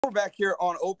We're back here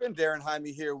on Open. Daren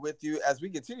Jaime here with you as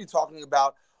we continue talking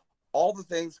about all the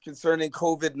things concerning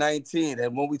COVID 19.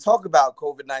 And when we talk about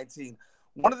COVID 19,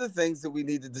 one of the things that we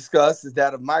need to discuss is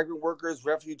that of migrant workers,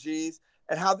 refugees,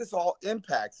 and how this all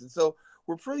impacts. And so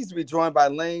we're pleased to be joined by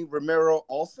Laine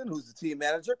Romero-Alston, who's the team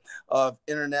manager of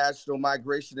International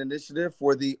Migration Initiative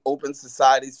for the Open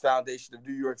Societies Foundation of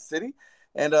New York City.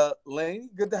 And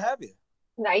Laine, good to have you.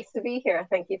 Nice to be here.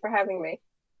 Thank you for having me.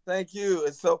 Thank you.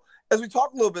 And so, as we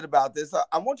talk a little bit about this,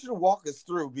 I want you to walk us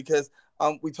through because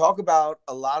we talk about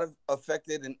a lot of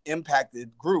affected and impacted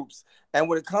groups. And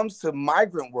when it comes to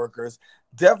migrant workers,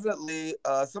 definitely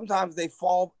sometimes they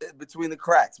fall between the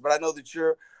cracks. But I know that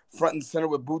you're front and center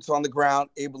with boots on the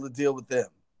ground, able to deal with them.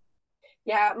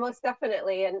 Yeah, most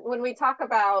definitely. And when we talk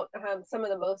about some of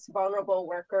the most vulnerable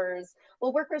workers,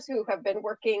 well, workers who have been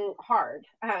working hard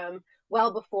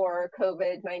well before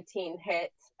COVID-19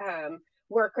 hit,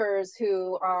 workers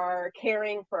who are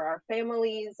caring for our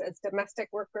families as domestic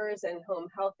workers and home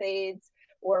health aides,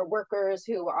 or workers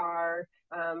who are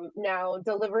now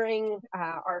delivering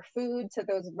our food to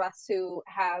those of us who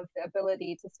have the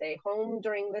ability to stay home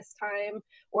during this time,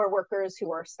 or workers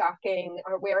who are stocking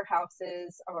our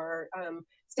warehouses or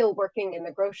still working in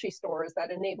the grocery stores that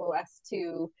enable us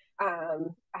to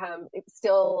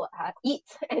still eat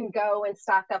and go and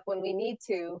stock up when we need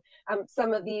to.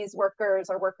 Some of these workers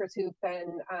are workers who've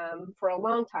been for a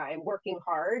long time working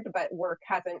hard, but work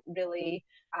hasn't really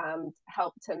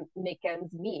helped to make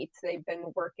ends meet. They've been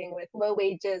working with low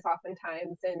wages,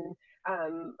 oftentimes, and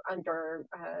under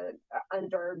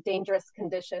dangerous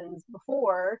conditions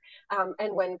before.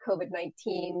 And when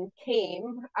COVID-19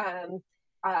 came,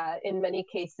 in many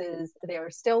cases,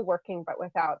 they're still working, but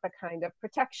without the kind of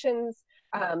protections,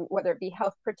 whether it be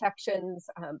health protections,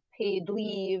 paid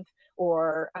leave,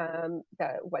 or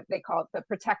what they call the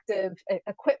protective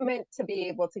equipment to be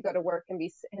able to go to work and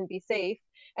be safe.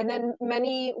 And then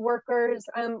many workers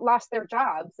lost their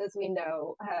jobs, as we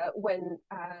know, when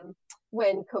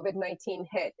COVID-19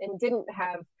 hit and didn't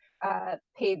have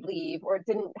paid leave or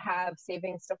didn't have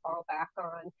savings to fall back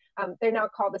on. They're now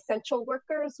called essential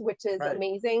workers, which is Right.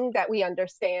 amazing that we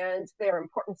understand their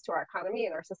importance to our economy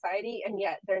and our society, and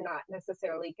yet they're not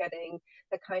necessarily getting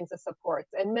the kinds of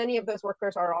supports. And many of those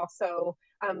workers are also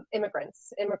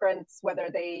immigrants,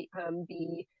 whether they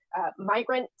be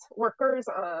migrant workers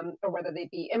or whether they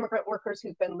be immigrant workers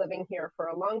who've been living here for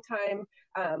a long time,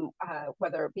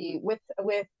 whether it be with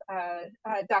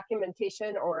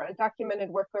documentation or undocumented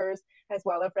workers, as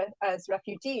well as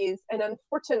refugees. And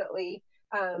unfortunately,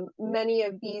 many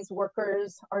of these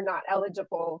workers are not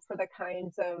eligible for the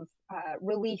kinds of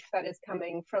relief that is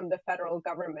coming from the federal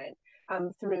government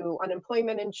through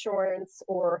unemployment insurance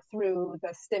or through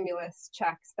the stimulus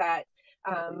checks that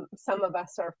some of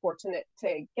us are fortunate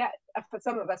to get.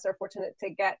 Some of us are fortunate to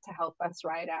get to help us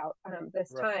ride out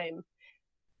this Right. time.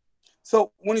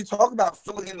 So when you talk about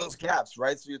filling in those gaps,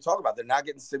 right? So you talk about they're not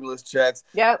getting stimulus checks,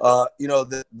 Yep.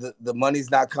 the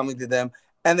money's not coming to them,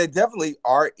 and they definitely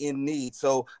are in need.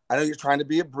 So I know you're trying to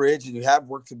be a bridge, and you have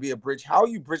work to be a bridge. How are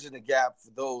you bridging the gap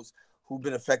for those who've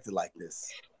been affected like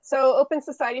this? So Open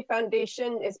Society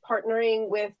Foundation is partnering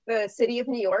with the City of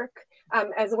New York,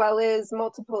 as well as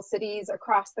multiple cities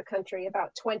across the country,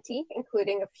 about 20,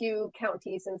 including a few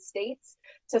counties and states,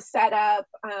 to set up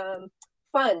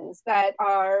funds that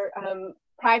are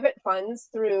private funds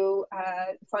through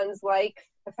funds like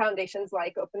foundations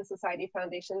like Open Society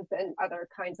Foundations and other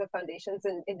kinds of foundations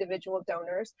and individual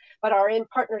donors, but are in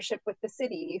partnership with the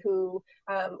city, who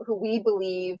we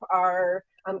believe are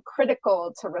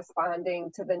critical to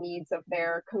responding to the needs of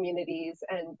their communities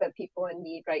and the people in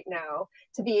need right now,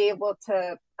 to be able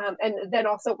to, and then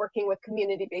also working with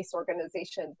community-based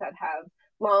organizations that have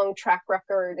long track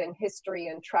record and history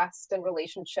and trust and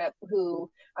relationship, who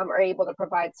are able to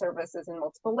provide services in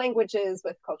multiple languages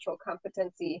with cultural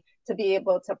competency, to be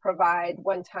able to provide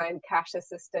one-time cash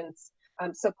assistance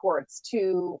supports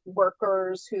to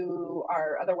workers who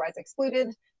are otherwise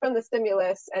excluded from the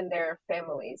stimulus and their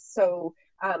families. So,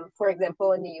 for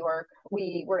example, in New York,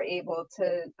 we were able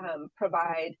to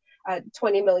provide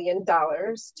 $20 million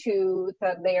to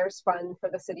the Mayor's Fund for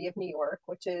the City of New York,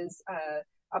 which is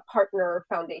a partner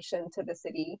foundation to the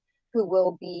city, who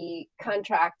will be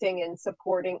contracting and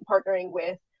partnering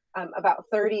with about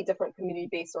 30 different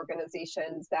community-based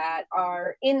organizations that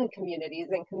are in communities,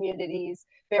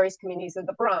 various communities of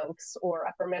the Bronx or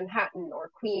Upper Manhattan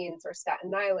or Queens or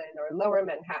Staten Island or Lower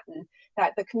Manhattan,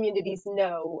 that the communities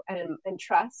know and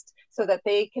trust, so that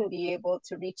they can be able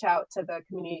to reach out to the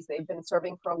communities they've been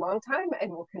serving for a long time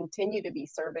and will continue to be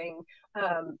serving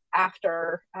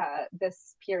after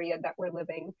this period that we're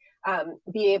living.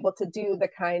 be able to do the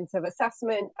kinds of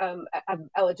assessment of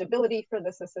eligibility for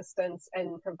this assistance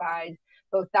and provide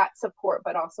both that support,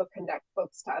 but also connect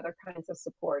folks to other kinds of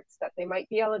supports that they might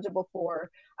be eligible for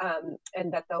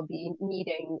and that they'll be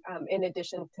needing in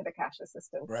addition to the cash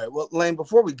assistance. Right. Well, Laine,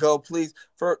 before we go, please,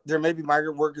 there may be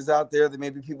migrant workers out there. There may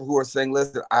be people who are saying,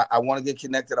 listen, I want to get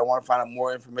connected. I want to find out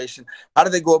more information. How do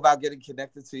they go about getting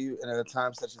connected to you at a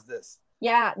time such as this?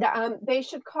 Yeah, they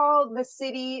should call the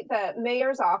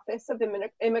mayor's office of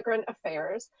immigrant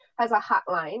affairs has a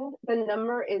hotline. The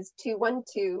number is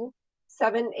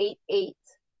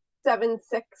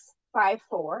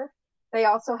 212-788-7654. They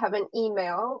also have an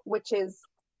email, which is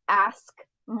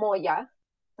askmoya,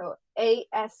 so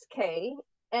ASKMOIA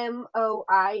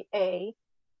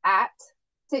at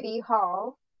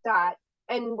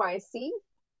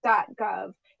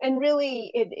cityhall.nyc.gov. And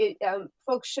really,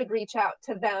 folks should reach out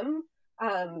to them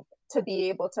to be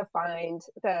able to find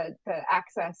the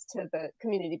access to the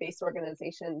community-based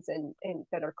organizations and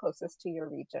that are closest to your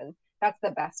region. That's the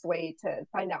best way to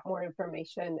find out more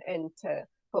information and to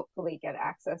hopefully get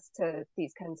access to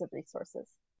these kinds of resources.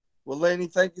 Well, Laine,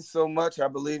 thank you so much. I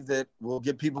believe that we'll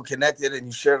get people connected, and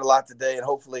you shared a lot today, and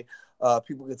hopefully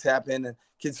people can tap in and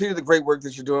continue the great work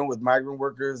that you're doing with migrant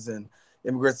workers and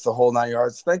immigrants, the whole 9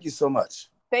 yards. Thank you so much.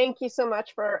 Thank you so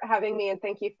much for having me, and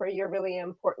thank you for your really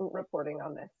important reporting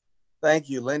on this. Thank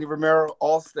you. Laine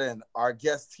Romero-Alston, our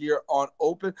guest here on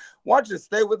Open. Why don't you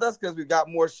stay with us because we've got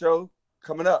more show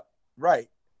coming up right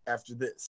after this.